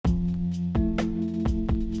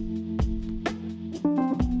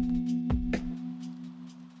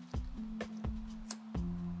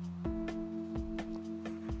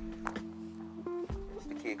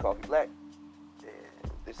Coffee Black,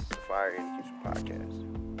 and this is the Fire in the Kitchen podcast.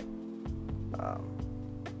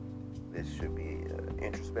 This should be an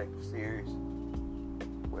introspective series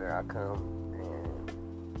where I come and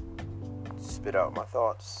spit out my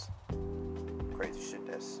thoughts, crazy shit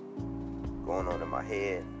that's going on in my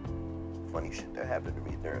head, funny shit that happened to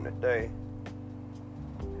me during the day,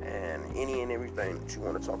 and any and everything that you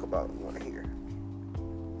want to talk about and want to hear.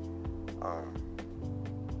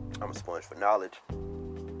 I'm a sponge for knowledge.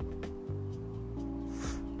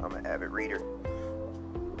 I'm an avid reader.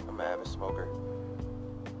 I'm an avid smoker.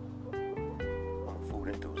 I'm a food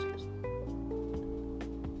enthusiast.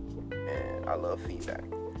 And I love feedback.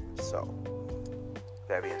 So,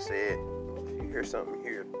 that being said, if you hear something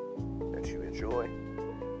here that you enjoy,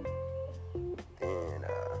 then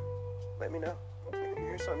let me know. If you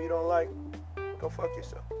hear something you don't like, go fuck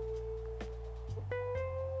yourself.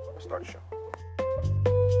 Let's start the show.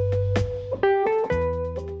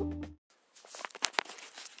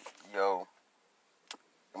 Yo,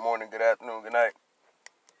 good morning, good afternoon, good night.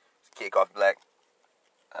 It's Kid Coffee Black,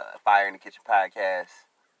 Fire in the Kitchen podcast.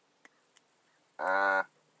 How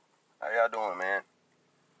y'all doing, man?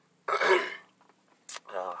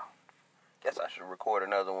 Guess I should record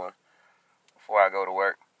another one before I go to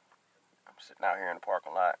work. I'm sitting out here in the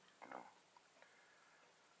parking lot, a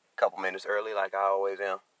couple minutes early like I always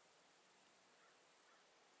am.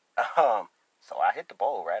 So I hit the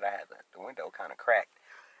bowl, right? I had the window kind of cracked.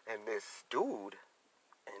 And this dude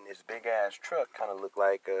in this big ass truck kind of looked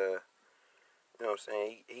like, you know what I'm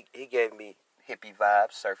saying? He gave me hippie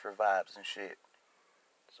vibes, surfer vibes and shit.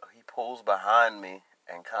 So he pulls behind me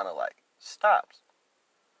and kind of like stops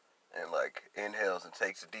and like inhales and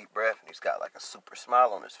takes a deep breath. And he's got like a super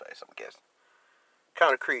smile on his face, I'm guessing.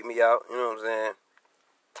 Kind of creeped me out, you know what I'm saying?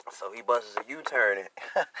 So he busts a U-turn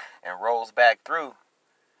and rolls back through.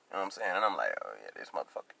 You know what I'm saying? And I'm like, oh yeah, this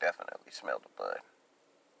motherfucker definitely smelled the bud.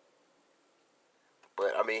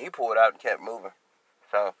 But, I mean, he pulled out and kept moving.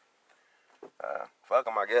 So, fuck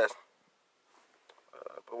him, I guess.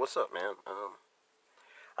 But what's up, man?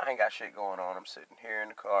 I ain't got shit going on. I'm sitting here in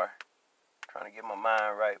the car, trying to get my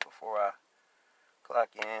mind right before I clock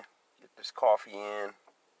in, get this coffee in.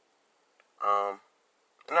 I'm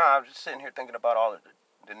just sitting here thinking about all of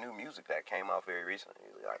the new music that came out very recently.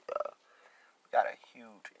 Like, we got a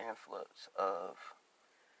huge influx of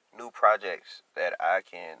new projects that I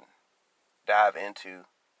can dive into,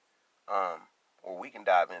 or we can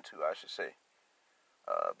dive into, I should say.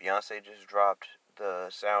 Beyonce just dropped the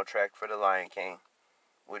soundtrack for The Lion King,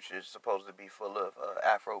 which is supposed to be full of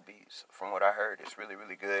Afro beats. From what I heard, it's really,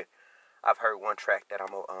 really good. I've heard one track that I'm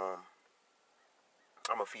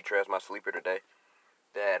gonna feature as my sleeper today.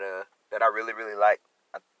 That I really, really like.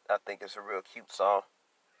 I think it's a real cute song.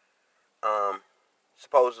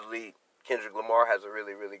 Supposedly Kendrick Lamar has a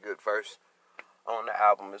really, really good verse on the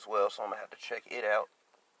album as well, so I'm gonna have to check it out.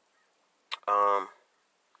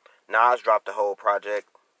 Nas dropped a whole project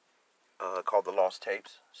called The Lost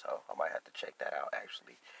Tapes, so I might have to check that out.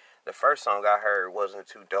 Actually, the first song I heard wasn't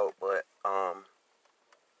too dope, but I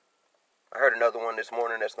heard another one this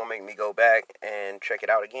morning that's gonna make me go back and check it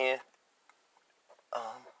out again.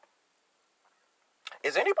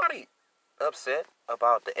 Is anybody upset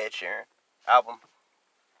about the Ed Sheeran album?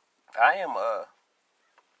 I am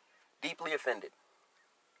deeply offended.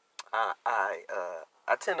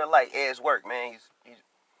 I tend to like Ed's work, man. He's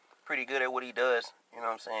pretty good at what he does, you know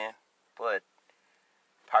what I'm saying? But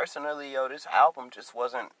personally, this album just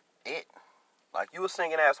wasn't it. Like, you a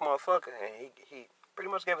singing ass motherfucker, and he pretty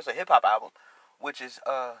much gave us a hip hop album, which is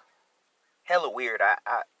hella weird.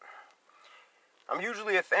 I'm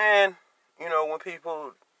usually a fan, when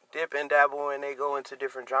people dip and dabble and they go into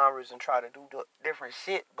different genres and try to do different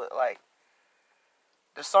shit, but like,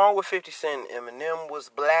 the song with 50 Cent and Eminem was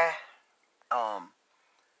blah.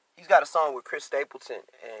 He's got a song with Chris Stapleton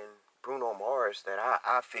and Bruno Mars that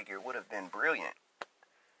I figured would have been brilliant.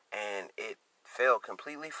 And it fell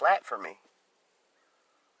completely flat for me.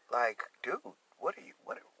 Like, dude,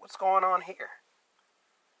 what's going on here?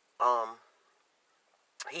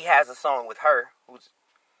 He has a song with her, who's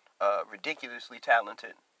ridiculously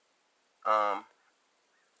talented.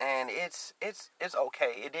 And it's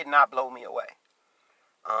okay. It did not blow me away.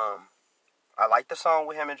 I like the song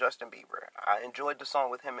with him and Justin Bieber. I enjoyed the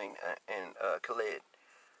song with him and Khalid.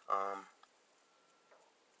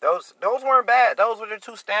 Those weren't bad. Those were the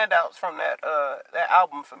two standouts from that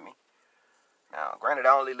album for me. Now, granted,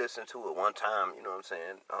 I only listened to it one time. You know what I'm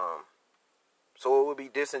saying? So it would be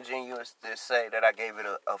disingenuous to say that I gave it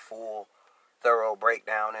a full, thorough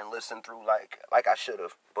breakdown and listened through like I should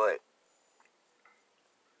have. But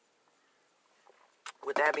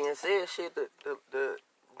with that being said, shit, the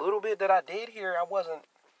little bit that I did hear, I wasn't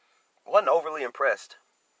overly impressed.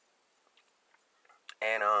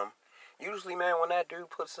 And usually, man, when that dude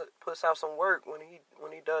puts out some work, when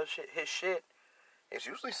he does his shit, it's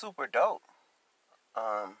usually super dope.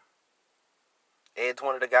 Ed's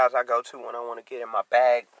one of the guys I go to when I want to get in my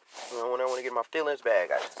bag, when I want to get my feelings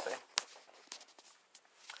bag, I should say.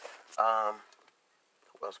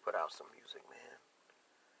 Who else put out some music, man?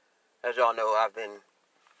 As y'all know, I've been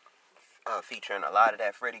featuring a lot of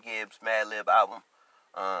that Freddie Gibbs Madlib album.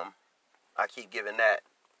 I keep giving that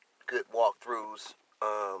good walkthroughs.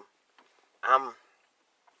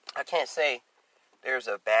 I can't say there's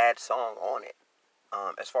a bad song on it,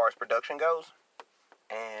 as far as production goes,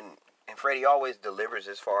 and Freddie always delivers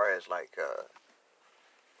as far as like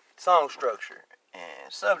song structure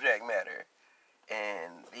and subject matter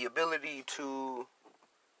and the ability to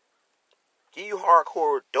give you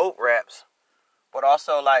hardcore dope raps, but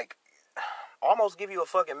also like almost give you a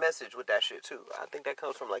fucking message with that shit too. I think that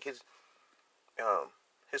comes from like his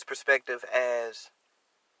perspective as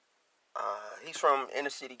he's from inner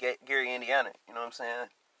city Gary, Indiana. You know what I'm saying?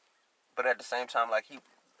 But at the same time, like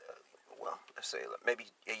let's say maybe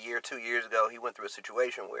a year, 2 years ago, he went through a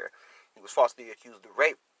situation where he was falsely accused of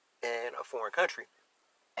rape in a foreign country,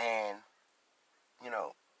 and you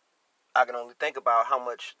know, I can only think about how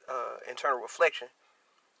much internal reflection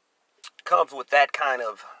comes with that kind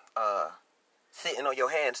of sitting on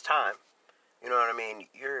your hands time. You know what I mean?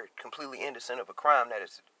 You're completely innocent of a crime that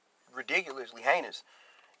is ridiculously heinous.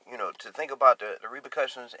 You know, to think about the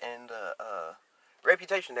repercussions and the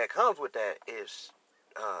reputation that comes with that is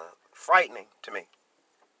frightening to me.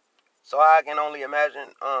 So I can only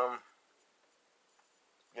imagine,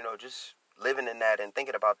 you know, just living in that and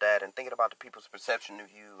thinking about that and thinking about the people's perception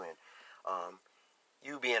of you and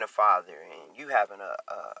you being a father and you having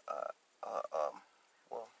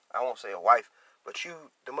well, I won't say a wife, but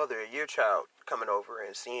you, the mother of your child, coming over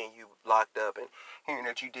and seeing you locked up and hearing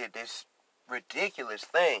that you did this ridiculous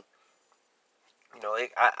thing. You know,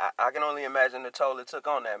 I can only imagine the toll it took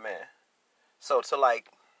on that man. So to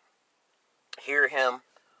like hear him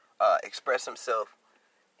express himself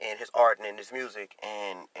in his art and in his music,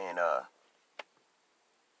 and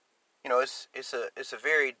you know, it's a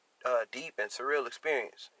very deep and surreal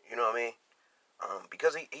experience. You know what I mean?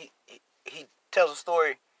 Because he tells a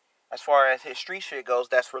story as far as his street shit goes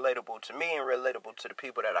that's relatable to me and relatable to the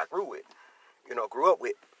people that I grew up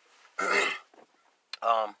with.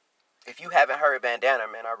 If you haven't heard Bandana,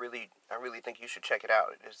 man, I really think you should check it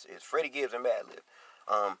out. It's Freddie Gibbs and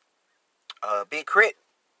Madlib. Big Crit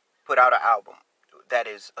put out an album that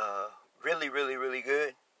is really, really, really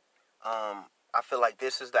good. I feel like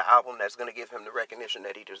this is the album that's going to give him the recognition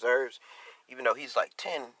that he deserves, even though he's like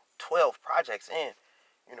 10, 12 projects in,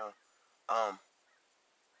 you know.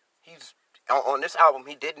 He's on this album,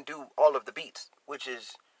 he didn't do all of the beats, which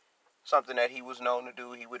is something that he was known to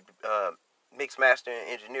do. He would mix, master, and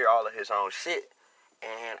engineer all of his own shit.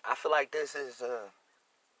 And I feel like this is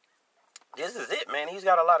it, man. He's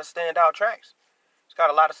got a lot of standout tracks. He's got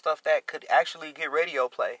a lot of stuff that could actually get radio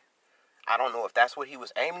play. I don't know if that's what he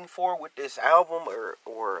was aiming for with this album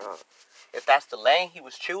or if that's the lane he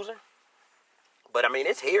was choosing. But I mean,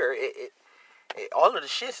 it's here. All of the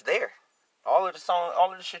shit's there. All of the song,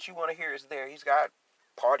 all of the shit you want to hear is there. He's got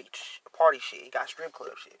party shit. He got strip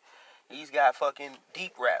club shit. He's got fucking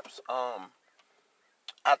deep raps.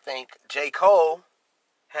 I think J. Cole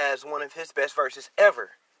has one of his best verses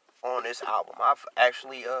ever on this album. I've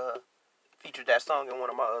actually featured that song in one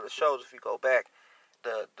of my other shows. If you go back,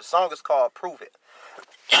 the song is called "Prove It."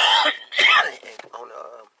 And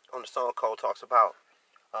on the song, Cole talks about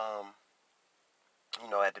you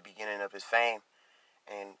know, at the beginning of his fame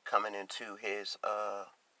and coming into his oh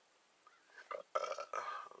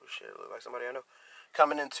shit, it look like somebody I know,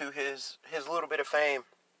 coming into his little bit of fame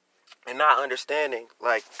and not understanding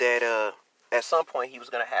like that at some point he was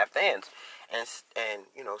gonna have fans, and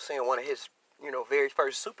you know, seeing one of his, you know, very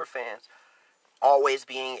first super fans always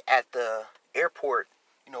being at the airport,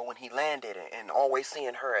 you know, when he landed, and always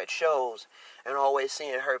seeing her at shows and always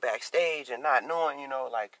seeing her backstage and not knowing, you know,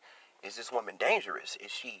 like, is this woman dangerous? Is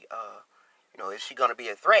she you know, is she gonna be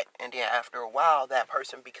a threat? And then after a while, that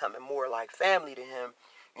person becoming more like family to him.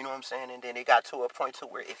 You know what I'm saying? And then it got to a point to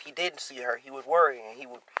where if he didn't see her, he would worry, and he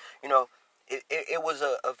would, you know, it was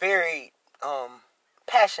a very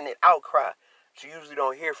passionate outcry that you usually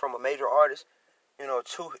don't hear from a major artist, you know,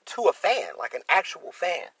 to a fan, like an actual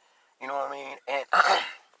fan. You know what I mean? And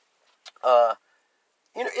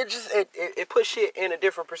you know, it puts shit in a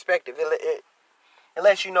different perspective. It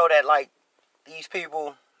lets you know that, like, these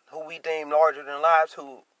people who we deem larger than lives,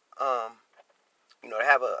 who to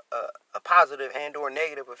have a positive and or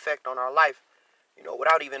negative effect on our life,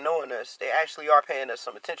 without even knowing us. They actually are paying us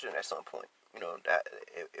some attention at some point. That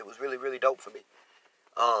it was really, really dope for me.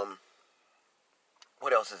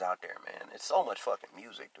 What else is out there, man? It's so much fucking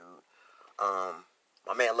music, dude.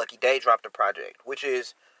 My man Lucky Day dropped a project, which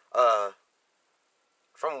is,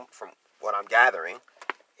 from what I'm gathering,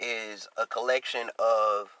 is a collection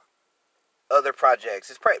of other projects.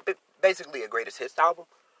 It's basically a greatest hits album.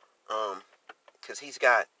 Because he's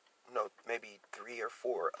got, maybe 3 or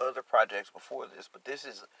 4 other projects before this, but this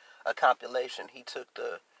is a compilation. He took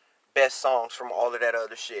the best songs from all of that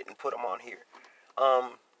other shit and put them on here.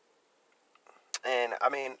 And I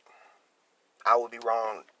mean, I would be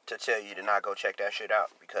wrong to tell you to not go check that shit out,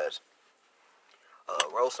 because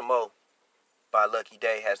Roll Some Mo by Lucky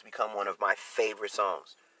Day has become one of my favorite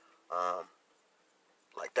songs.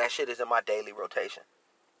 Like, that shit is in my daily rotation.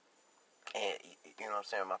 And you know what I'm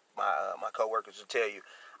saying, my coworkers will tell you,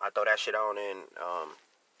 I throw that shit on in,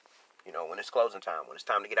 when it's closing time, when it's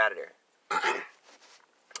time to get out of there.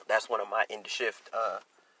 That's one of my end of shift.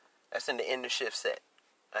 That's in the end of shift set,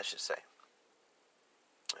 I should say.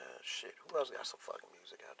 Shit, who else got some fucking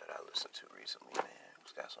music out that I listened to recently, man?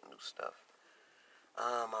 Who's got some new stuff?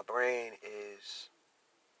 My brain is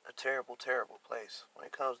a terrible, terrible place when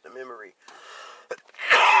it comes to memory.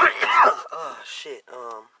 Oh, shit.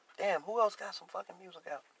 Damn, who else got some fucking music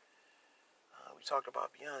out? We talked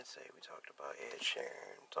about Beyonce. We talked about Ed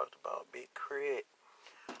Sheeran. We talked about Big Crit.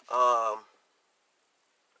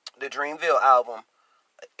 The Dreamville album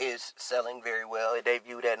is selling very well. It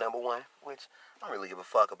debuted at #1, which I don't really give a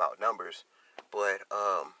fuck about numbers, but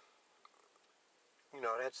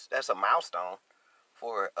that's a milestone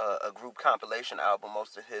for a group compilation album.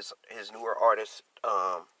 Most of his newer artists,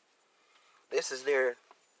 this is their,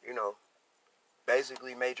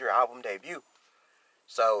 basically major album debut.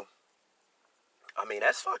 So, I mean,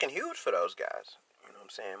 that's fucking huge for those guys. You know what I'm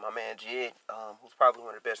saying? My man Jid, who's probably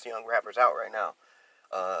one of the best young rappers out right now.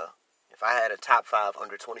 If I had a top 5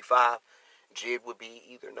 under 25, Jid would be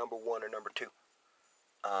either #1 or #2.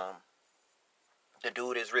 The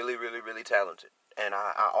dude is really, really, really talented. And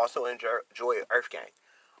I also enjoy Earth Gang.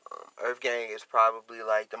 Earth Gang is probably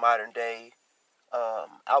like the modern day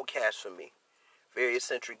Outkast for me. Very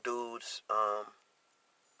eccentric dudes.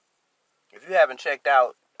 If you haven't checked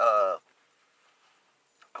out, I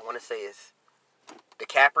want to say it's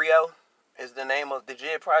DiCaprio is the name of the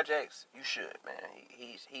Jid projects. You should, man.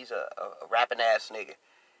 He's a rapping ass nigga.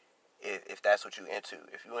 If that's what you into.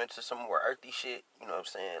 If you into some more earthy shit, you know what I'm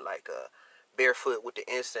saying, like Barefoot with the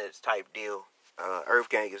Incense type deal, Earth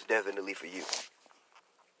Gang is definitely for you.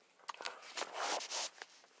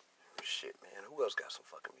 Shit, man. Who else got some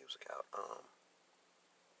fucking music out?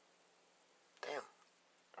 Damn.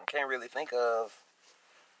 I can't really think of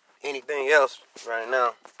anything else right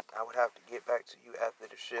now. I would have to get back to you after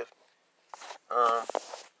the shift.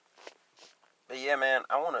 But yeah, man,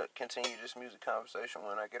 I want to continue this music conversation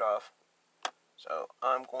when I get off. So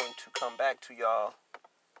I'm going to come back to y'all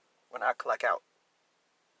when I clock out.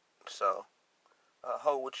 So,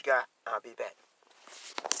 hold what you got. I'll be back.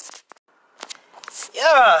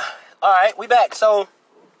 Yeah. All right, we back. So,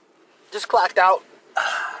 just clocked out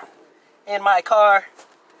in my car,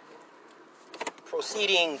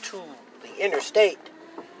 proceeding to the interstate.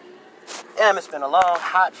 Damn, it's been a long,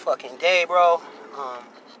 hot fucking day, bro.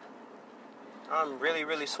 I'm really,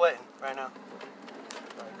 really sweating right now.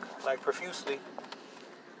 Like profusely.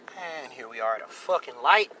 And here we are at a fucking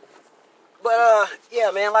light. But,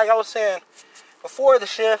 yeah, man, like I was saying, before the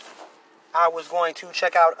shift, I was going to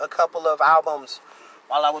check out a couple of albums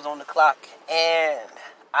while I was on the clock. And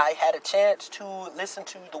I had a chance to listen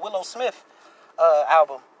to the Willow Smith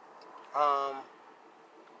album.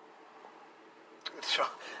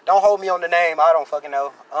 Don't hold me on the name. I don't fucking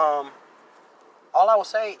know. All I will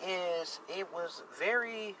say is it was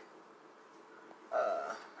very,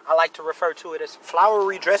 I like to refer to it as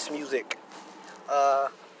flowery dress music. You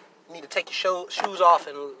need to take your shoes off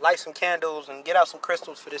and light some candles and get out some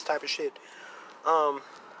crystals for this type of shit. I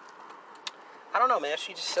don't know, man.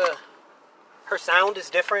 She just, her sound is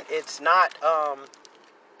different. It's not,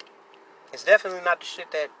 it's definitely not the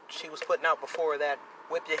shit that she was putting out before that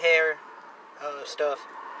whip your hair stuff.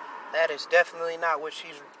 That is definitely not what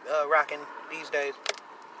she's rocking these days.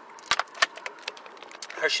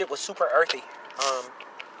 Her shit was super earthy.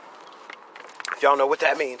 If y'all know what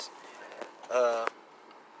that means.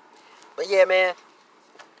 But yeah, man.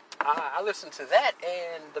 I listened to that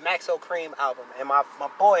and the Maxo Cream album. And my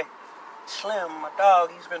boy, Slim, my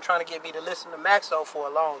dog, he's been trying to get me to listen to Maxo for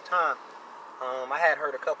a long time. I had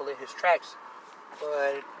heard a couple of his tracks.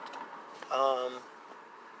 But,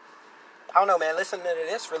 I don't know, man. Listening to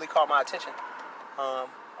this really caught my attention. I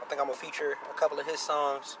think I'm gonna feature a couple of his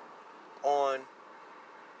songs on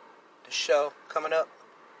the show coming up.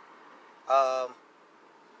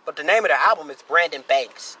 But the name of the album is Brandon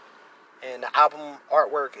Banks, and the album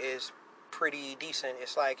artwork is pretty decent.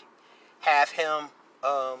 It's like half him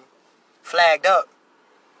flagged up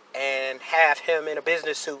and half him in a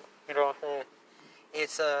business suit. You know what I'm saying?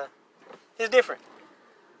 It's different.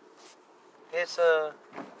 It's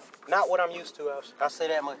not what I'm used to. I'll say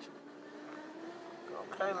that much.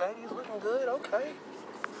 Okay, ladies, looking good. Okay.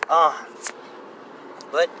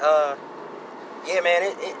 But yeah,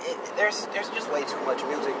 man. There's just way too much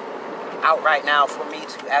music out right now for me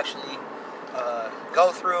to actually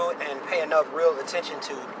go through and pay enough real attention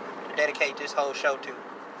to dedicate this whole show to.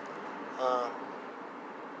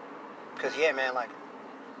 Because yeah, man, like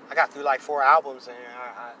I got through like 4 albums and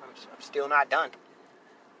I'm still not done.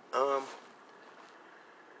 I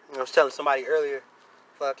was telling somebody earlier,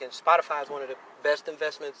 fucking Spotify is one of the best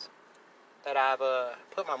investments that I've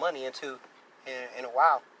put my money into in a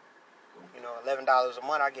while. You know, $11 a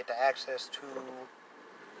month, I get to access to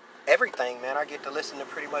everything, man. I get to listen to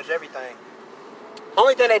pretty much everything.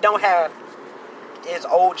 Only thing they don't have is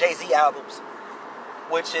old Jay-Z albums,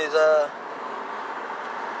 which is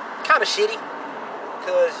kind of shitty,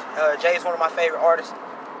 because Jay's one of my favorite artists,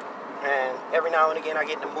 and every now and again I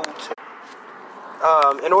get in the mood to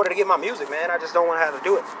in order to get my music, man. I just don't want to have to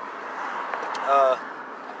do it.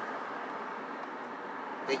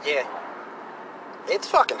 But yeah, it's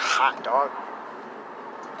fucking hot, dog.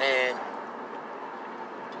 And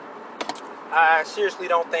I seriously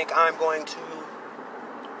don't think I'm going to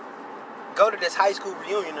go to this high school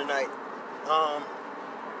reunion tonight.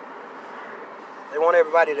 They want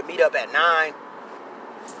everybody to meet up at 9,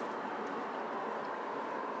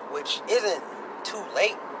 which isn't too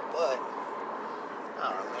late, but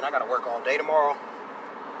I don't know, man. I gotta work all day tomorrow.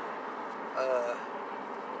 I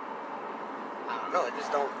don't know. It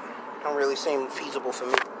just don't really seem feasible for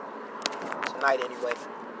me tonight, anyway.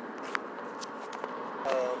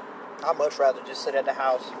 I'd much rather just sit at the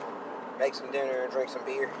house, make some dinner, and drink some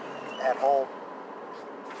beer at home.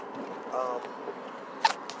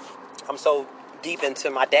 I'm so deep into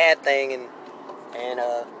my dad thing and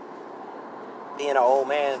being an old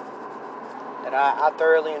man that I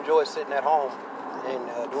thoroughly enjoy sitting at home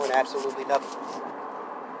and doing absolutely nothing.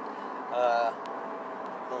 I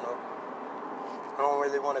don't know. I don't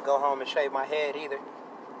really want to go home and shave my head either.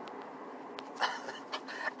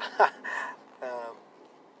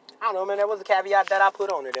 I don't know, man. That was a caveat that I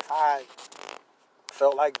put on it. If I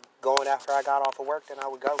felt like going after I got off of work, then I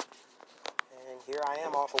would go. And here I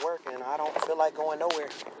am off of work, and I don't feel like going nowhere.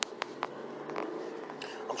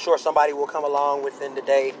 I'm sure somebody will come along within the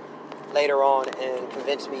day later on and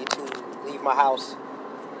convince me to leave my house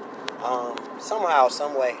somehow,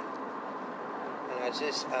 some way. And I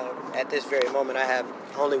just, at this very moment, I have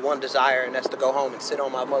only one desire, and that's to go home and sit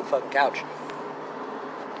on my motherfucking couch.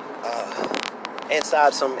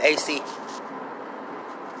 Inside some AC.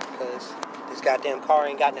 Because this goddamn car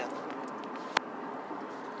ain't got nothing.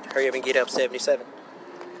 Hurry up and get up, 77.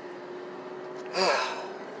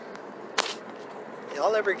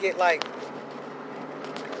 Y'all ever get, like,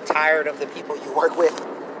 tired of the people you work with?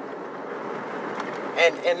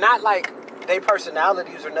 And not, like, their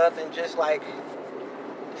personalities or nothing, just, like,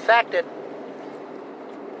 the fact that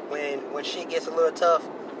when shit gets a little tough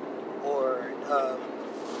or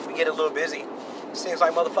we get a little busy, it seems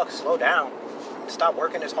like motherfuckers slow down and stop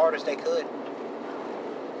working as hard as they could.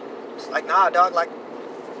 It's like, nah, dog, like,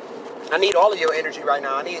 I need all of your energy right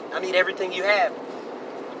now. I need everything you have.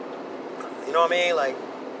 You know what I mean? Like,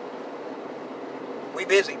 we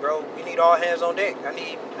busy, bro. We need all hands on deck. I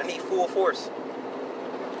need full force.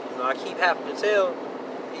 You know, I keep having to tell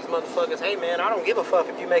these motherfuckers, hey man, I don't give a fuck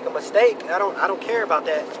if you make a mistake. I don't care about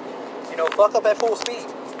that. You know, fuck up at full speed.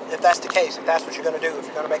 If that's the case, if that's what you're gonna do, if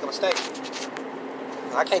you're gonna make a mistake.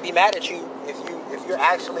 I can't be mad at you if you're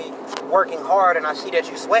actually working hard and I see that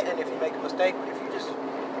you're sweating if you make a mistake. But if you just,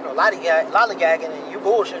 you know, lollygagging and you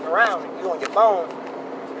bullshitting around and you on your phone,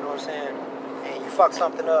 you know what I'm saying, and you fuck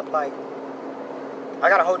something up, like, I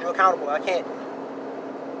gotta hold you accountable. I can't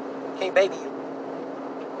baby you.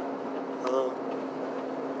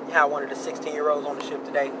 I had one of the 16-year-olds on the shift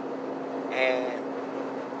today, and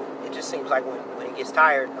it just seems like when he gets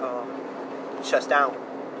tired, he shuts down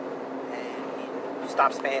and he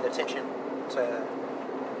stops paying attention to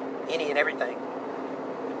any and everything.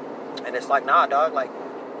 And it's like, nah, dog, like,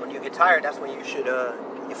 when you get tired, that's when you should, your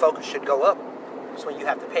focus should go up. That's when you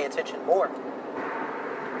have to pay attention more.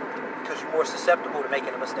 Because you're more susceptible to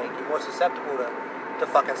making a mistake. You're more susceptible to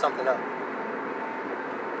fucking something up.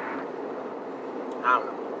 I don't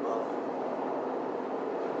know.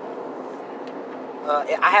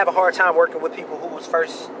 I have a hard time working with people whose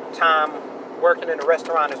first time working in a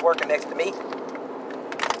restaurant is working next to me.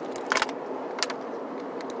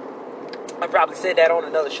 I probably said that on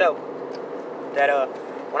another show. That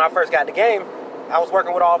when I first got in the game, I was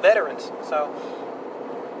working with all veterans. So,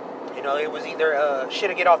 you know, it was either shit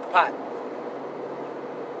or get off the pot.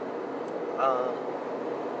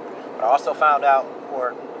 But I also found out,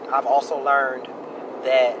 or I've also learned,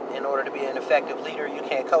 that in order to be an effective leader, you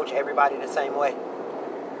can't coach everybody the same way.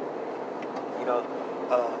 You know,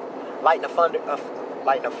 lighting a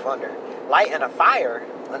fire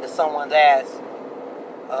under someone's ass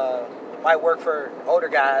might work for older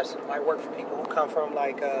guys, might work for people who come from,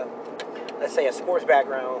 like, let's say, a sports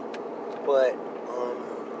background. But,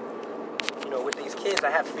 you know, with these kids,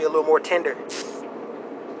 I have to be a little more tender.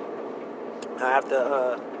 I have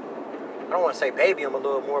to, I don't want to say baby them a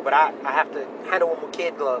little more, but I have to handle them with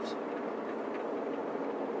kid gloves.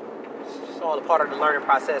 It's just all a part of the learning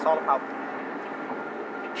process, all about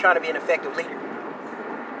trying to be an effective leader.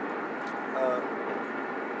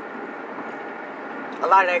 A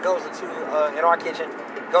lot of that goes into, in our kitchen,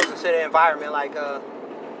 goes into the environment, like, you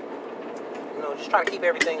know, just try to keep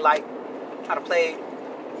everything light, try to play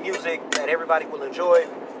music that everybody will enjoy.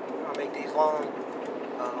 I'll make these long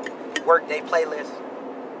workday playlists.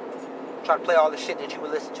 Try to play all the shit that you would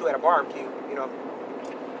listen to at a barbecue, you know.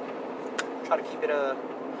 Try to keep it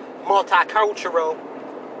multicultural.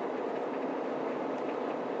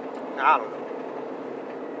 I don't know.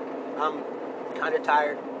 I'm kind of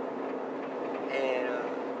tired, and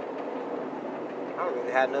I don't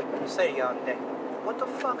really have nothing to say to y'all today. What the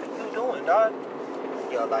fuck are you doing, dog?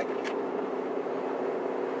 Yo, like,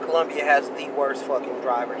 Columbia has the worst fucking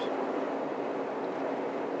drivers.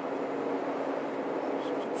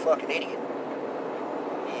 Fucking idiot.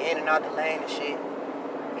 He in and out the lane and shit.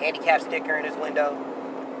 Handicap sticker in his window.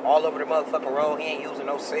 All over the motherfucking road. He ain't using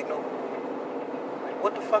no signal. Like,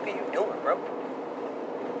 what the fuck are you doing, bro?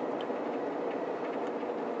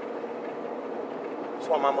 That's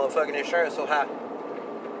why my motherfucking insurance so high.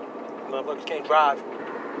 Motherfuckers can't drive.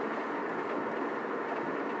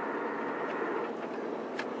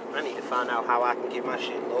 I need to find out how I can get my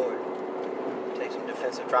shit lowered. Take some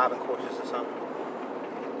defensive driving courses or something.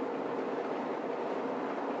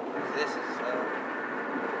 This is,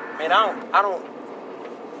 man, I don't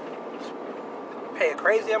pay a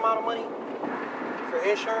crazy amount of money for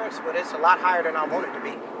insurance, but it's a lot higher than I want it to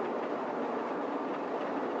be.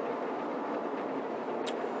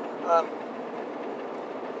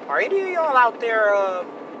 Are any of y'all out there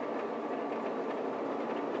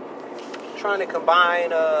trying to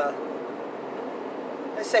combine,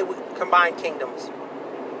 let's say we combine kingdoms?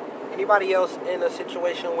 Anybody else in a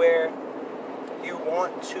situation where you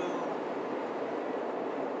want to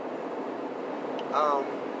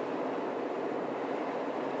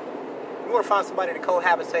find somebody to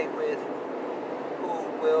cohabitate with who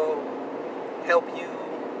will help you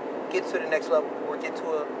get to the next level or get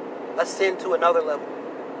to ascend to another level?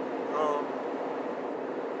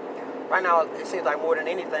 Right now, it seems like more than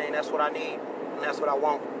anything, that's what I need and that's what I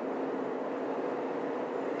want.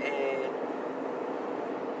 And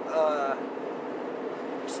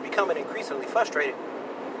just becoming increasingly frustrated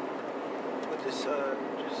with this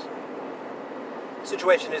just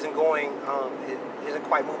situation isn't going, it isn't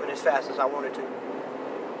quite moving as fast as I wanted to.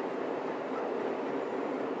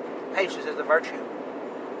 Patience is a virtue,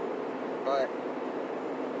 but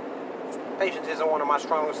patience isn't one of my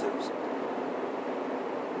strong suits.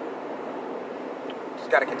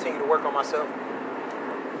 Just got to continue to work on myself.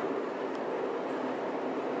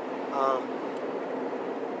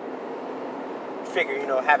 Figure, you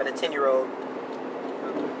know, having a 10-year-old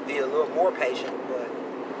be a little more patient, but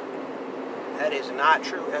that is not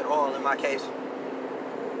true at all in my case.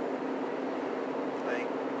 Like,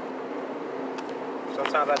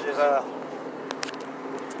 sometimes I just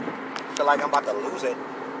feel like I'm about to lose it.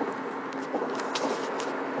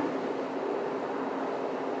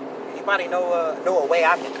 Anybody know a way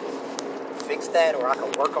I can fix that, or I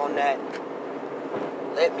can work on that?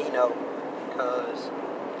 Let me know, because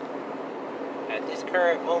at this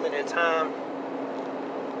current moment in time,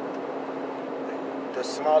 the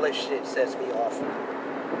smallest shit sets me off.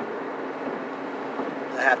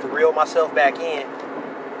 I have to reel myself back in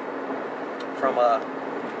from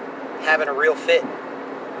having a real fit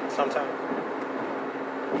sometimes.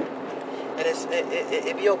 And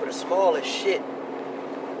it be over the smallest shit.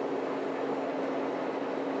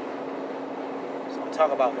 So I'm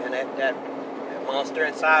talking about, man, that monster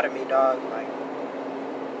inside of me, dog, like,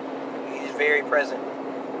 he's very present.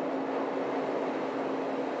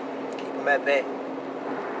 Keep him at bay.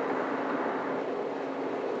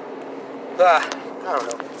 I don't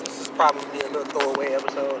know. This is probably a little throwaway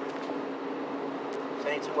episode.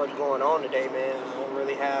 There ain't too much going on today, man. I don't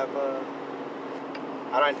really have.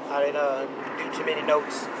 I didn't do too many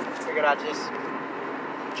notes. Figured I'd just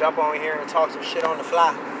jump on here and talk some shit on the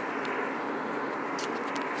fly.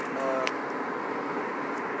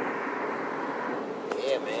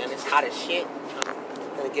 Yeah, man, it's hot as shit.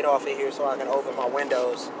 I'm gonna get off of here so I can open my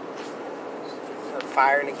windows.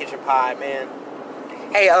 Fire in the Kitchen Pod, man.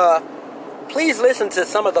 Hey, please listen to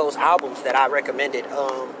some of those albums that I recommended.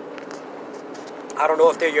 I don't know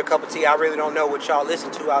if they're your cup of tea. I really don't know what y'all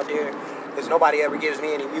listen to out there, because nobody ever gives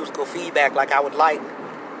me any musical feedback like I would like.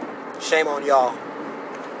 Shame on y'all.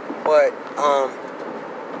 But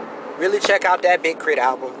really check out that Big Crit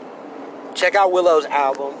album. Check out Willow's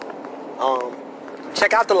album.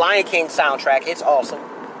 Check out the Lion King soundtrack. It's awesome.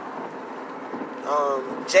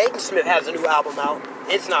 Jaden Smith has a new album out.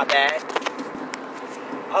 It's not bad.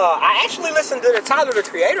 I actually listened to the Tyler, the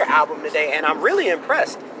Creator album today, and I'm really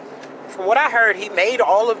impressed. From what I heard, he made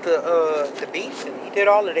all of the beats, and he did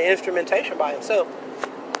all of the instrumentation by himself.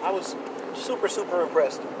 I was super, super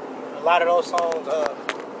impressed. A lot of those songs,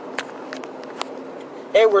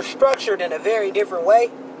 they were structured in a very different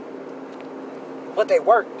way, but they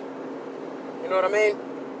worked. You know what I mean?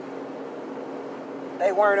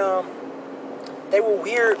 They weren't, they were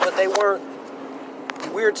weird, but they weren't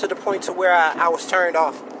weird to the point to where I was turned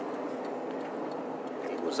off.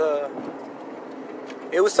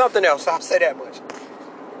 It was something else, I'll say that much.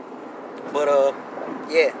 But,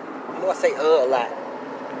 yeah. I know I say a lot.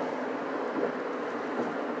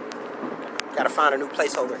 Gotta find a new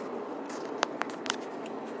placeholder.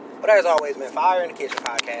 But as always, man, Fire in the Kitchen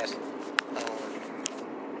podcast.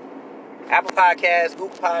 Apple Podcasts,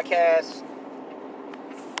 Google Podcasts,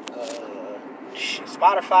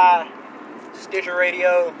 Spotify, Stitcher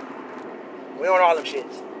Radio. We on all them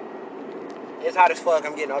shits. It's hot as fuck.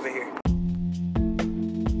 I'm getting over here.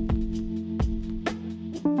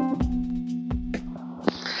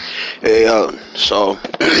 Hey, so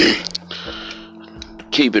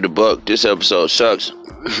keep it a buck. This episode sucks.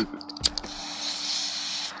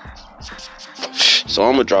 So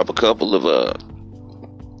I'm gonna drop a couple of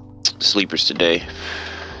sleepers today.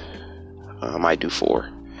 I might do 4.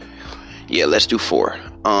 Yeah, let's do 4.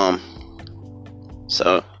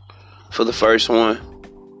 So for the first one,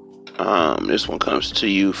 this one comes to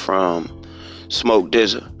you from Smoke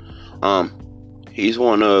DZA. He's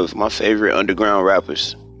one of my favorite underground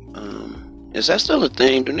rappers. Is that still a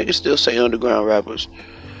thing? Do niggas still say underground rappers?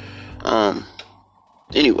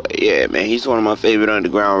 Anyway, yeah, man, he's one of my favorite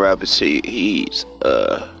underground rappers. He's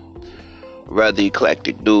a rather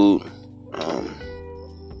eclectic dude.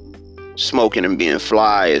 Smoking and being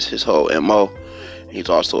fly is his whole MO. He's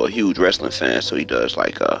also a huge wrestling fan, so he does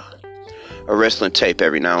like a wrestling tape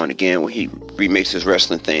every now and again when he remixes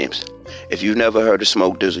wrestling themes. If you've never heard of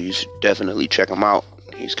Smoke DZA, you should definitely check him out.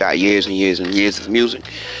 He's got years and years and years of music.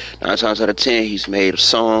 9 times out of 10, he's made a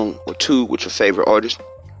song or 2 with your favorite artist.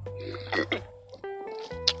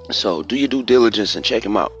 So do your due diligence and check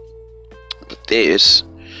him out. But this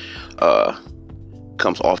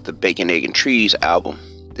comes off the Bacon, Egg, and Trees album.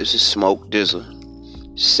 This is Smoke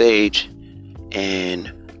DZA, Sage,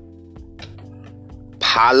 and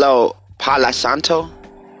Palo Santo.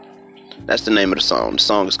 That's the name of the song. The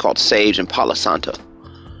song is called Sage and Palo Santo.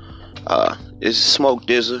 This is Smoke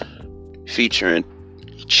DZA featuring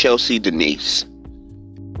Chelsea Denise.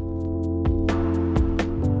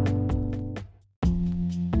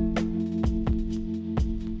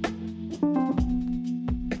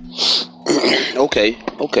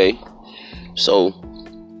 Okay. So,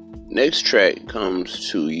 next track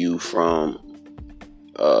comes to you from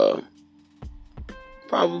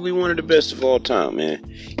probably one of the best of all time, man.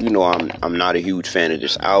 You know, I'm not a huge fan of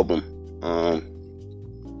this album.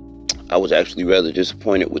 I was actually rather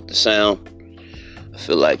disappointed with the sound. I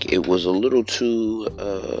feel like it was a little too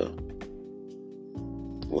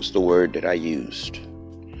what's the word that I used?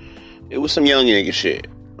 It was some young nigga shit.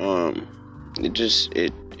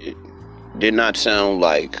 It did not sound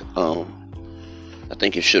like I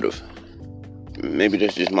think it should have. Maybe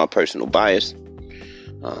that's just my personal bias.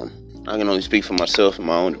 I can only speak for myself and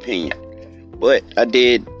my own opinion. But I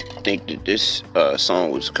did think that this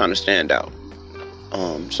song was kind of stand out.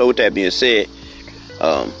 So with that being said,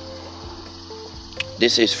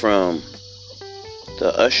 this is from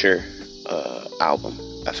the Usher album.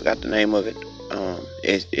 I forgot the name of it.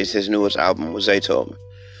 It's his newest album, what Zay told me.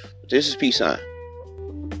 This is Peace Sign.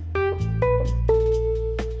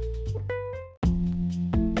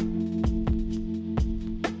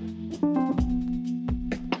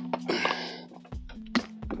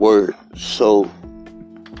 Word. So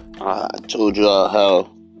I told y'all how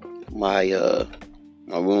my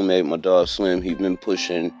roommate, my dog Slim, he been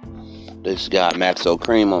pushing this guy Maxo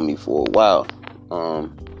Cream on me for a while.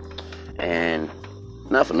 And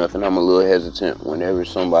not for nothing, I'm a little hesitant whenever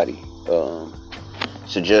somebody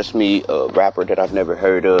suggests me a rapper that I've never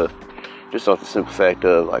heard of, just off the simple fact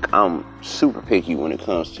of, like, I'm super picky when it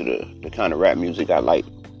comes to the kind of rap music I like,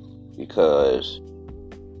 because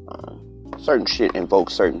certain shit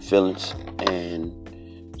invokes certain feelings, and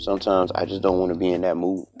sometimes I just don't want to be in that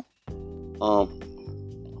mood.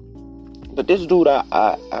 But this dude,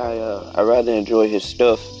 I rather enjoy his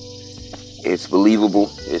stuff. It's believable.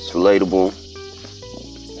 It's relatable.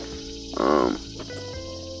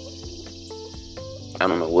 I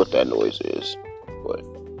don't know what that noise is, but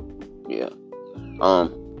yeah.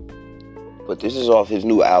 But this is off his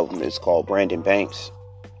new album. It's called Brandon Banks.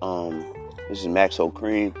 This is Maxo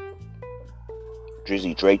Cream,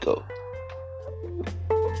 Drizzy Draco.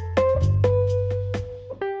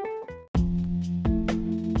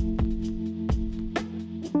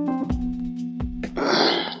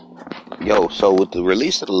 Yo, so with the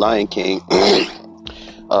release of The Lion King,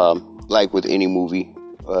 like with any movie,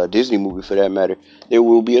 Disney movie for that matter, there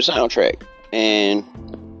will be a soundtrack. And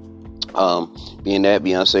being that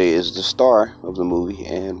Beyonce is the star of the movie,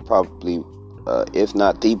 and probably, if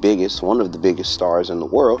not the biggest, one of the biggest stars in the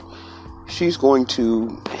world, she's going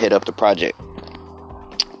to head up the project.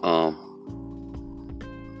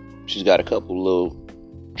 She's got a couple little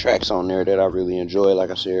tracks on there that I really enjoy.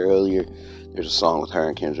 Like I said earlier, there's a song with her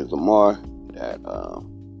and Kendrick Lamar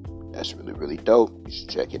that's really, really dope. You should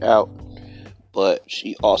check it out. But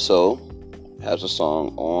she also has a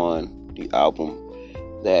song on the album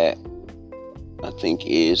that I think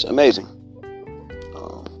is amazing.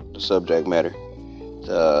 The subject matter,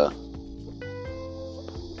 the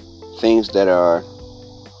things that are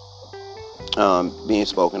being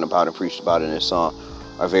spoken about and preached about in this song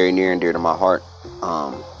are very near and dear to my heart,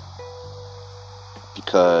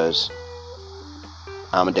 because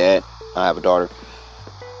I'm a dad. I have a daughter.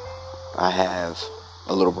 I have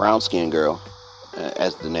a little brown skinned girl,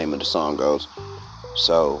 as the name of the song goes.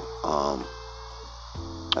 So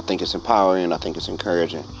I think it's empowering. I think it's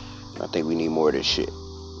encouraging. I think we need more of this shit.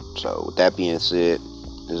 So with that being said,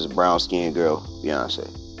 this is brown skinned girl, Beyonce.